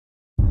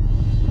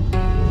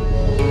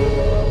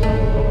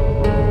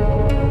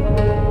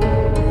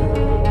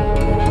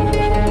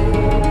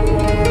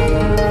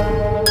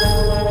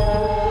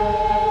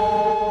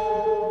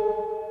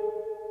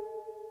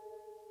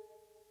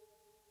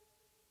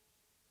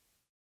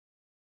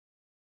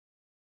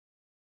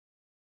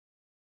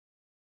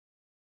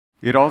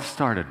It all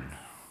started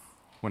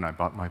when I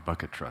bought my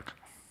bucket truck.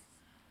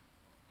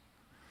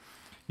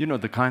 You know,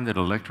 the kind that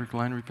electric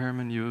line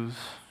repairmen use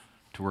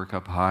to work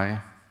up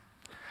high?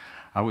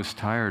 I was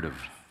tired of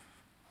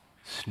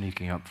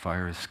sneaking up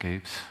fire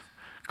escapes,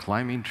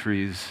 climbing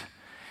trees,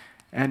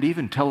 and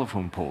even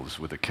telephone poles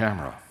with a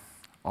camera,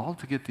 all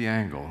to get the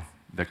angle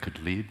that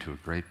could lead to a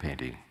great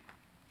painting.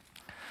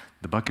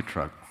 The bucket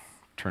truck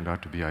turned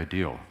out to be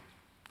ideal.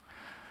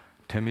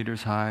 10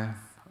 meters high,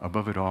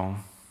 above it all,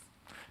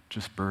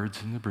 just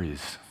birds in the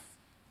breeze.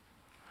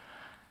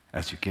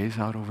 As you gaze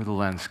out over the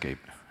landscape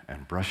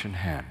and brush in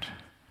hand,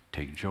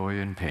 take joy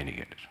in painting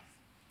it.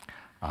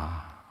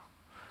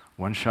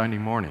 One shiny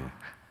morning,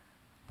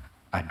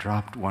 I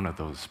dropped one of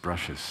those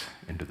brushes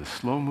into the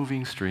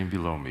slow-moving stream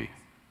below me.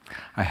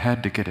 I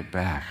had to get it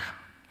back,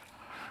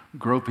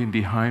 groping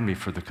behind me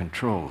for the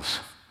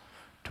controls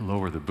to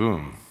lower the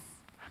boom.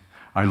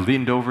 I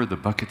leaned over the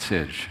bucket's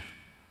edge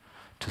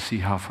to see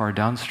how far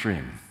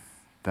downstream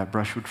that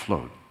brush would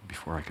float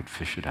before I could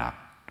fish it out.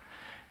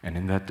 And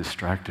in that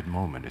distracted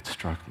moment, it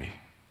struck me.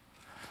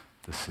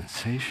 The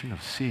sensation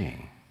of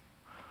seeing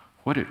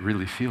what it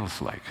really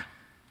feels like.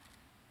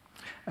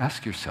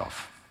 Ask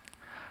yourself,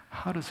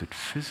 how does it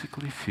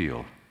physically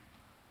feel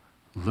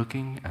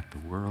looking at the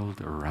world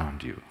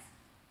around you?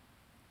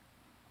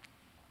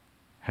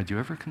 Had you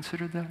ever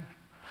considered that?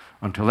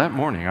 Until that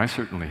morning, I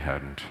certainly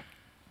hadn't.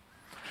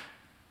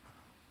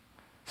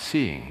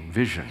 Seeing,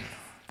 vision,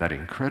 that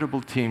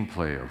incredible team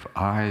play of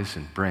eyes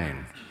and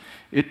brain,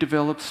 it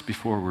develops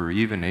before we're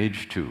even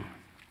age 2,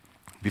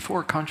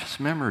 before conscious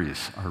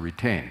memories are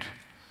retained.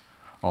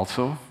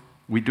 Also,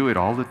 we do it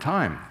all the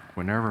time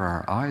whenever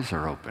our eyes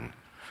are open.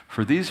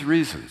 For these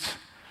reasons,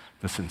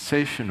 the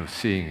sensation of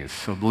seeing is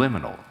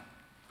subliminal,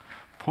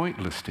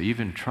 pointless to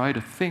even try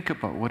to think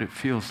about what it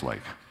feels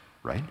like,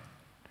 right?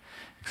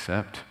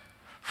 Except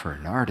for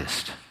an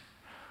artist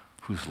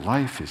whose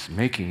life is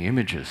making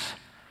images,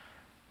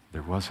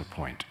 there was a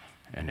point.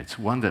 And it's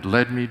one that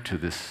led me to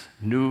this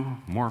new,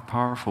 more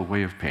powerful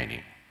way of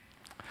painting.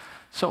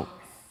 So,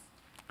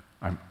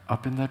 I'm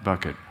up in that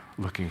bucket,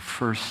 looking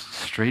first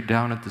straight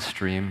down at the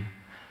stream,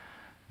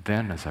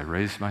 then as I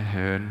raise my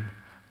head,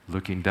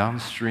 looking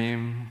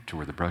downstream to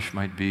where the brush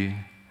might be,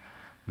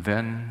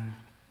 then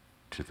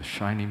to the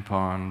shining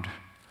pond,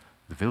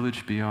 the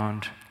village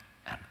beyond,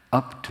 and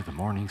up to the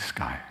morning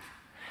sky.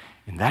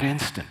 In that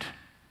instant,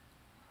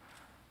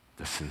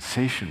 the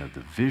sensation of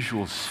the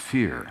visual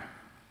sphere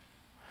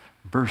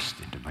burst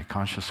into my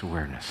conscious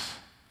awareness.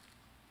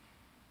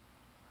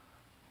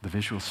 The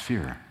visual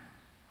sphere.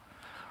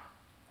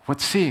 What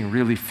seeing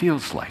really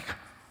feels like.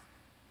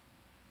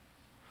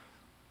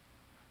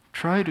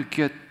 Try to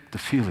get the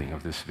feeling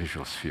of this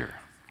visual sphere.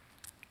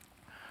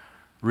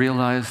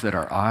 Realize that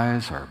our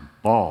eyes are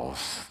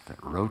balls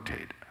that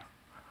rotate.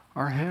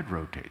 Our head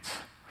rotates.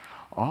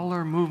 All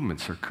our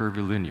movements are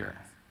curvilinear.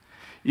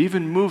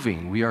 Even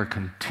moving, we are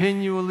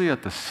continually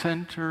at the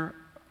center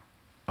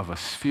of a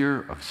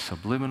sphere of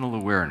subliminal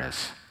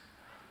awareness.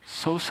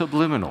 So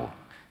subliminal,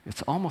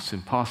 it's almost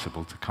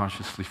impossible to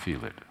consciously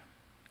feel it.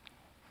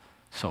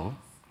 So,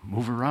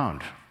 move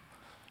around.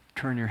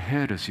 Turn your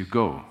head as you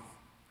go.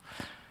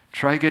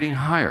 Try getting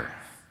higher,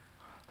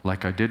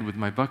 like I did with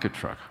my bucket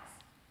truck.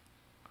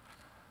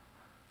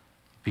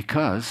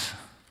 Because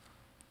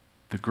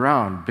the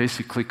ground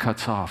basically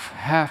cuts off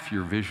half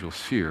your visual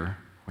sphere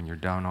when you're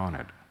down on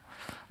it.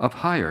 Up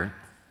higher,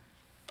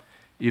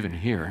 even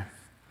here,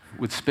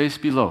 with space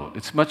below,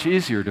 it's much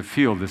easier to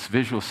feel this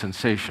visual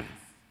sensation.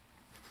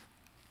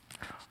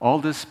 All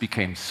this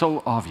became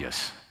so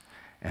obvious,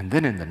 and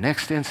then in the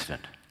next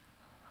instant,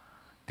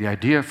 the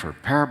idea for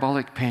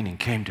parabolic painting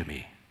came to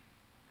me.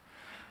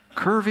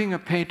 Curving a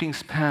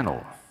painting's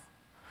panel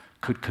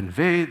could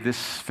convey this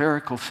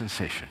spherical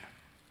sensation.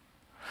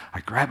 I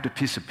grabbed a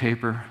piece of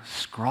paper,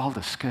 scrawled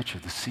a sketch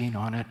of the scene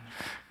on it,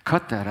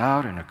 cut that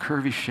out in a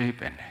curvy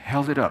shape, and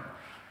held it up,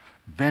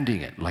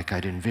 bending it like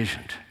I'd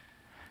envisioned.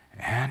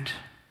 And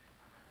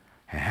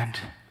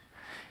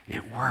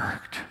it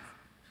worked.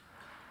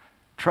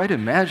 Try to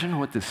imagine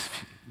what this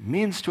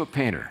means to a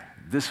painter.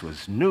 This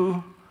was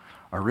new,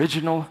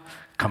 original,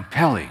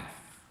 compelling.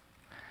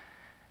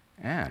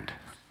 And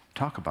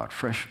talk about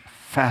fresh,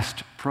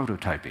 fast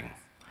prototyping.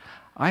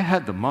 I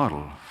had the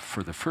model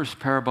for the first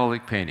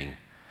parabolic painting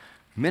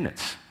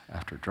minutes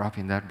after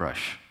dropping that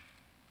brush.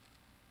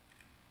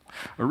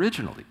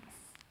 Originally,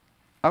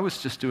 I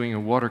was just doing a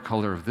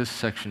watercolor of this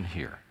section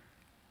here.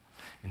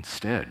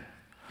 Instead,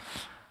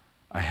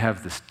 I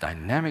have this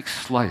dynamic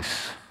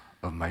slice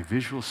of my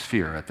visual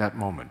sphere at that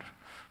moment,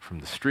 from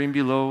the stream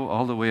below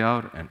all the way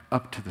out and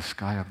up to the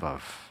sky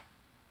above.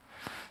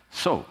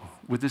 So,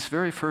 with this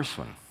very first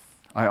one,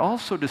 I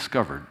also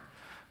discovered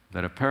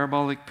that a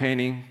parabolic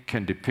painting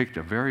can depict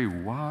a very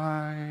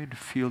wide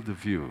field of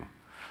view,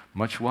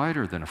 much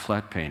wider than a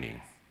flat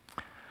painting,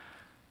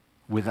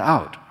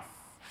 without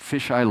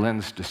fisheye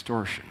lens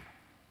distortion.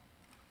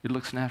 It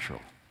looks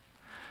natural.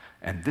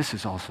 And this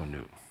is also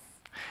new.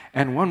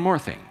 And one more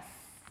thing.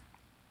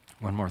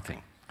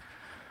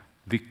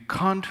 The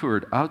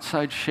contoured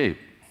outside shape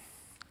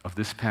of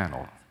this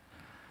panel,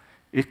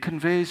 it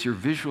conveys your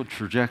visual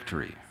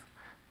trajectory,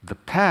 the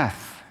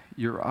path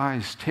your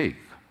eyes take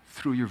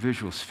through your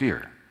visual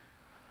sphere.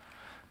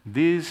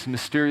 These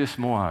mysterious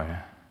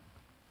moai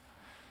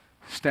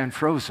stand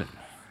frozen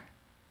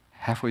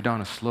halfway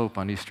down a slope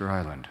on Easter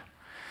Island.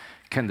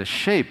 Can the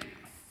shape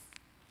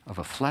of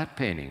a flat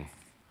painting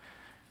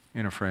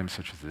in a frame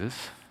such as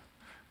this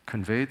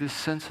convey this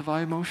sense of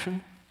eye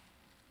motion?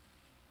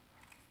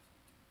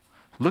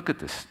 Look at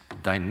this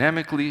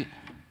dynamically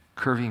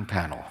curving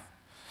panel,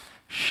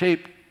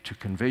 shaped to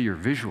convey your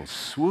visual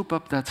swoop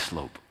up that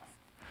slope.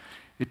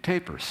 It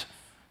tapers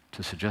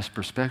to suggest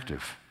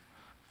perspective,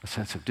 a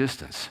sense of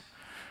distance.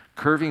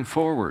 Curving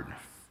forward,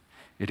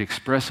 it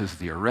expresses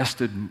the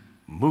arrested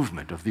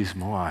movement of these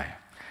moai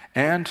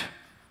and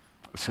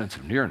a sense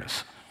of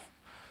nearness.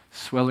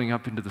 Swelling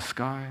up into the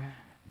sky,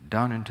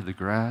 down into the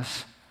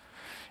grass,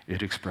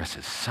 it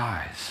expresses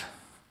size.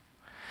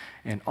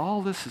 And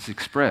all this is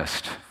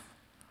expressed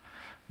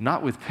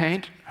not with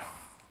paint,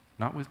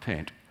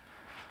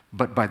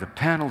 but by the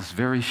panel's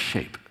very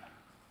shape.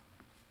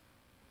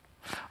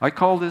 I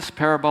call this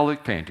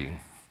parabolic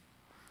painting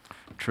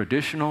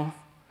traditional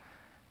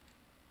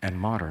and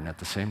modern at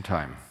the same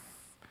time.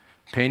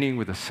 Painting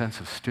with a sense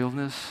of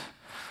stillness,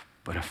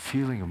 but a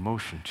feeling of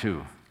motion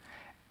too.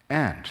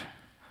 And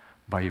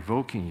by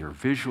evoking your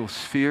visual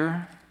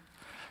sphere,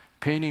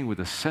 painting with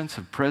a sense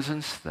of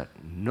presence that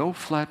no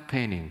flat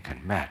painting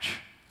can match.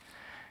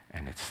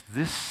 And it's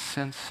this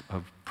sense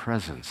of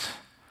presence,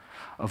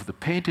 of the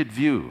painted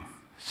view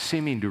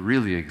seeming to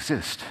really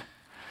exist,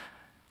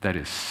 that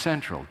is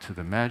central to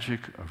the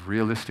magic of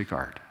realistic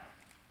art.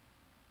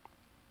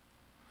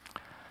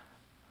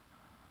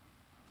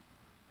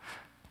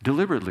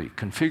 Deliberately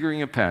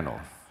configuring a panel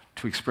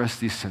to express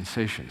these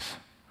sensations.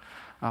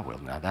 Ah, well,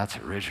 now that's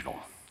original.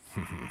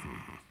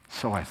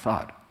 So I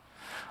thought.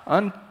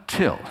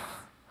 Until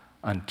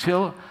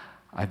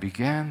I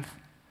began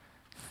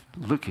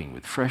looking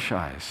with fresh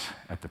eyes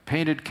at the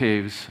painted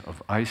caves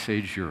of Ice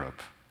Age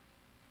Europe.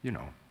 You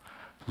know,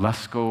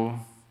 Lascaux,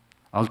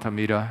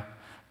 Altamira,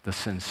 the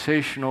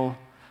sensational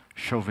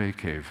Chauvet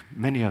Cave,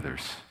 many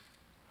others.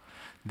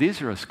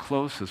 These are as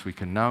close as we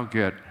can now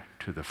get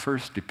to the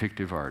first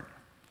depictive art.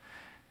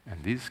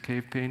 And these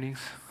cave paintings,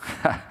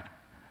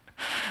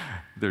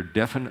 they're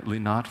definitely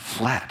not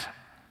flat.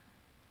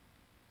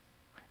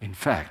 In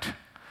fact,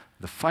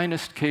 the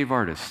finest cave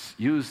artists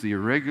use the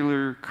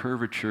irregular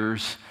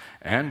curvatures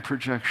and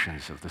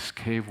projections of this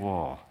cave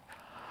wall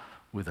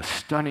with a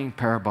stunning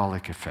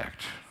parabolic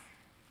effect.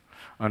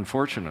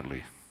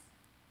 Unfortunately,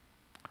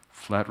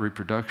 flat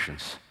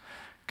reproductions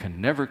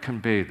can never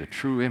convey the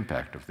true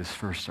impact of this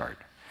first art.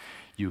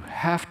 You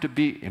have to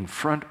be in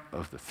front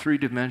of the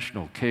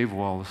three-dimensional cave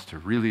walls to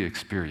really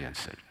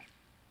experience it.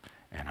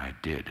 And I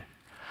did.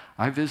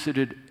 I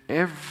visited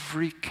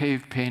every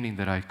cave painting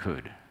that I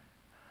could.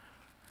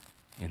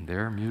 In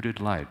their muted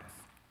light,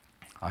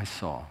 I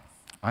saw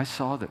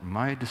that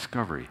my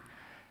discovery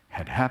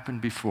had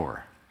happened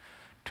before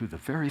to the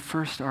very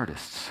first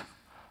artists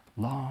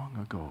long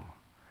ago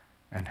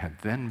and had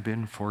then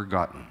been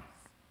forgotten.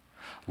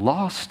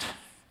 Lost,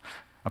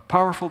 a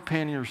powerful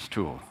painter's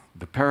tool,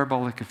 the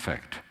parabolic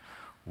effect,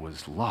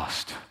 was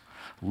lost.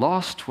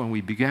 Lost when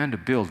we began to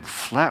build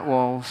flat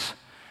walls,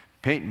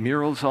 paint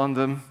murals on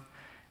them,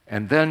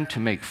 and then to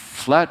make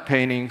flat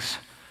paintings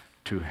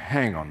to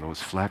hang on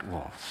those flat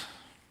walls.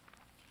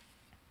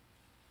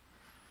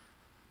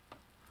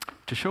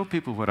 To show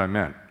people what I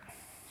meant,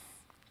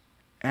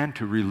 and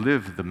to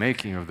relive the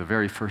making of the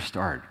very first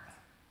art,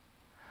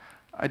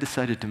 I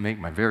decided to make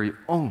my very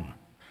own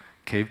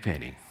cave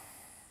painting.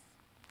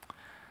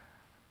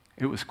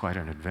 It was quite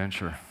an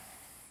adventure.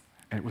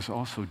 And it was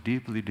also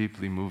deeply,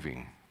 deeply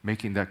moving,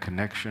 making that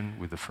connection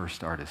with the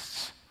first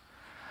artists.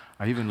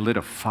 I even lit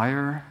a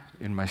fire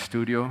in my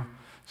studio,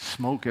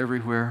 smoke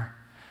everywhere,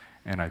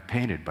 and I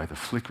painted by the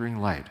flickering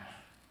light.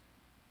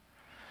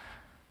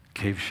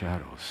 Cave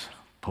shadows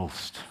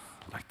pulsed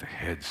like the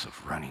heads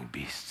of running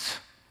beasts.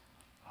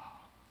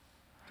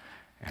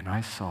 And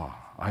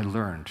I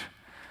learned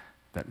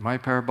that my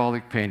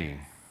parabolic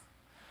painting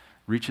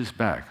reaches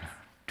back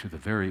to the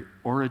very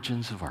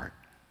origins of art.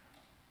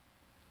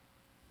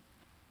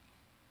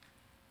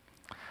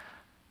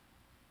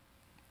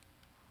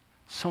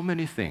 So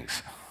many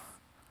things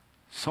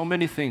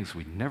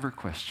we never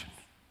question.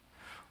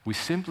 We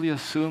simply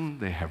assume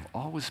they have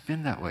always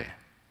been that way.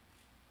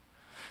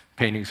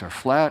 Paintings are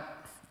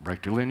flat,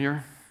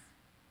 rectilinear.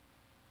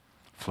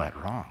 Flat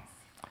wrong.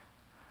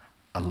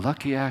 A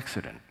lucky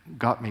accident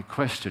got me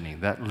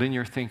questioning that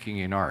linear thinking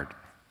in art.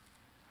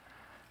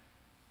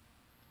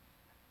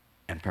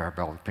 And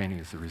parabolic painting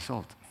is the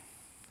result.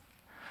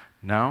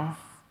 Now,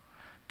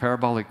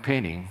 parabolic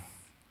painting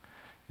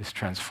is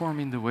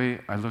transforming the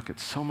way I look at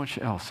so much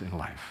else in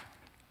life.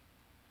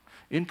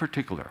 In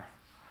particular,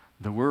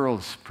 the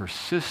world's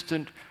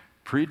persistent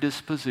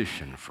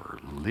predisposition for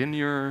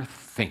linear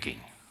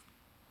thinking.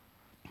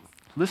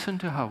 Listen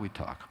to how we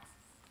talk.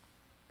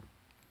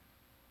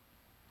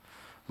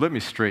 Let me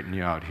straighten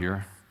you out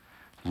here.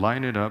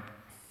 Line it up.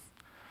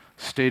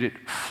 state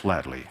it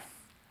flatly.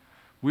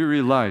 We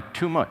rely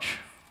too much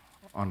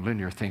on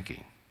linear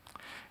thinking.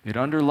 It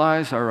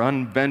underlies our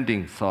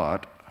unbending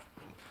thought,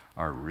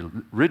 our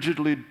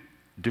rigidly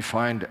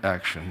defined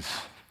actions.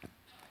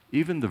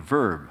 Even the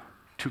verb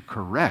to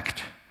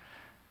correct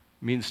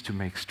means to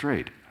make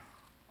straight.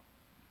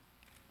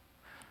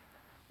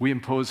 We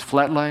impose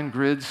flatline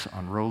grids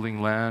on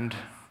rolling land,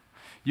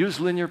 use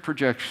linear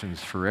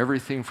projections for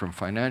everything from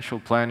financial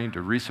planning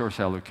to resource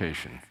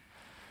allocation,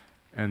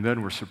 and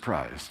then we're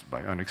surprised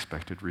by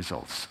unexpected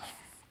results.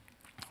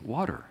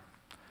 Water,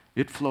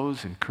 it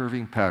flows in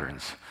curving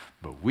patterns,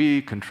 but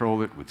we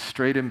control it with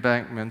straight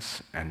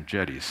embankments and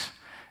jetties,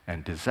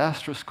 and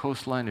disastrous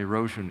coastline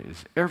erosion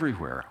is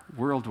everywhere,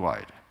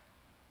 worldwide.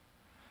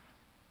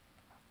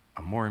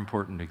 A more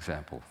important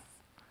example,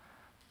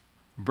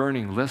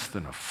 burning less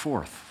than a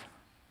fourth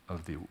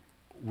of the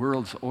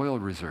world's oil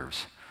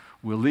reserves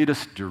will lead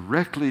us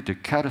directly to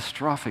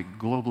catastrophic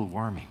global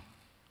warming.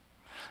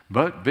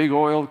 But big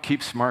oil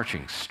keeps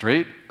marching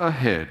straight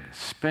ahead,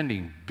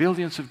 spending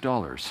billions of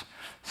dollars,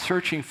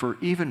 searching for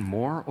even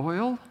more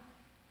oil?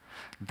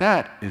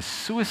 That is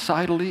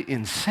suicidally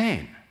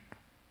insane.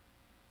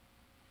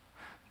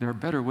 There are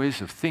better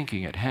ways of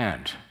thinking at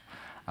hand,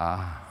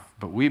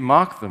 but we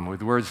mock them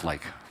with words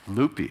like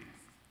loopy.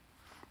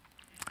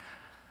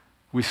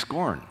 We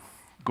scorn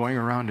going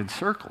around in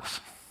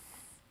circles.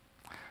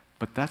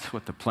 But that's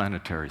what the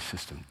planetary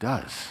system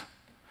does.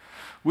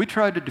 We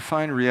try to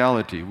define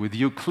reality with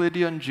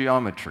Euclidean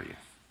geometry.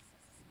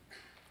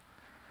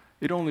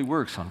 It only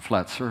works on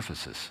flat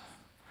surfaces.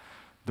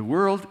 The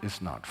world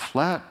is not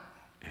flat,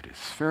 it is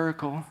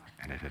spherical,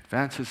 and it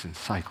advances in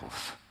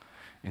cycles.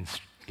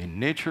 In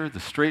nature, the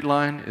straight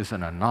line is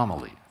an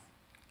anomaly.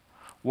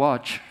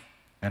 Watch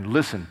and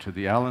listen to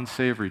the Alan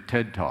Savory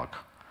TED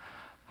Talk,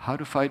 How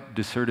to Fight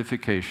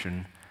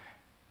Desertification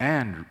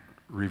and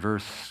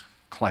Reverse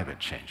Climate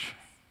Change.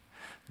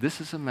 This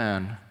is a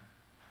man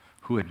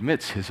who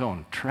admits his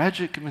own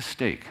tragic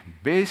mistake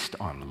based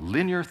on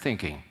linear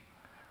thinking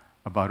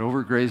about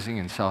overgrazing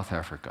in South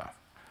Africa.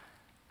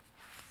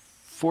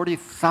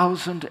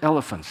 40,000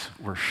 elephants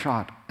were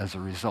shot as a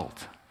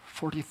result.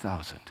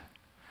 40,000.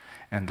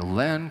 And the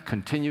land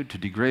continued to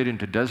degrade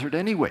into desert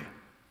anyway.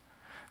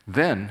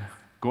 Then,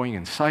 going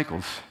in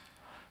cycles,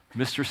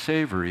 Mr.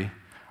 Savory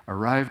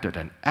arrived at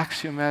an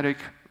axiomatic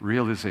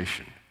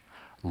realization.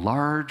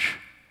 Large,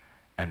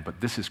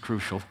 but this is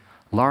crucial,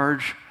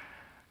 large,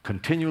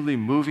 continually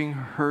moving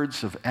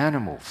herds of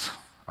animals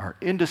are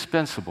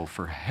indispensable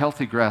for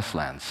healthy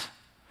grasslands.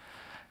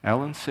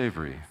 Alan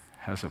Savory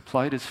has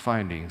applied his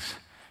findings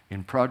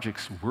in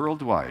projects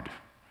worldwide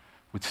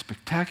with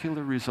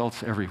spectacular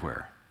results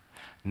everywhere.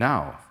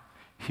 Now,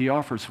 he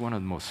offers one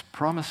of the most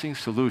promising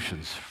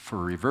solutions for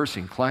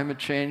reversing climate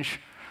change,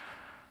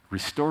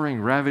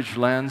 restoring ravaged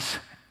lands,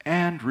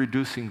 and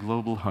reducing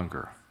global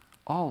hunger,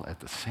 all at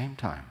the same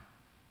time.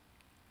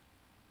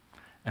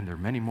 And there are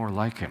many more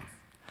like him.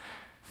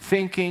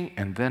 Thinking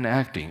and then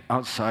acting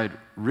outside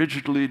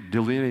rigidly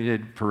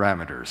delineated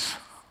parameters.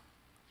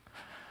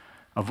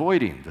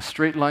 Avoiding the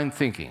straight line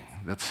thinking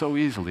that so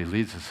easily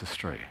leads us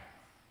astray.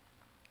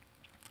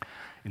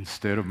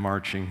 Instead of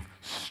marching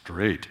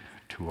straight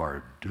to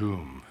our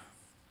doom,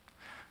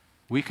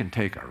 we can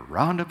take a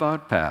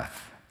roundabout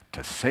path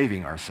to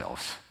saving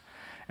ourselves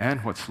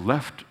and what's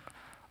left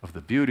of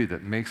the beauty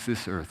that makes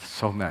this earth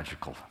so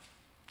magical.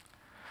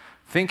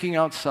 Thinking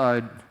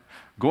outside,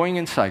 going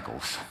in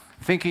cycles,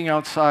 thinking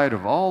outside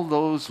of all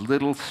those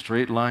little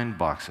straight-line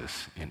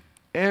boxes in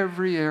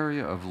every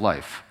area of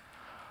life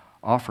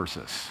offers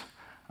us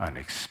an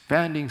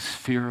expanding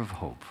sphere of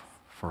hope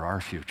for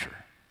our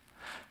future.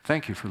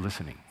 Thank you for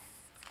listening.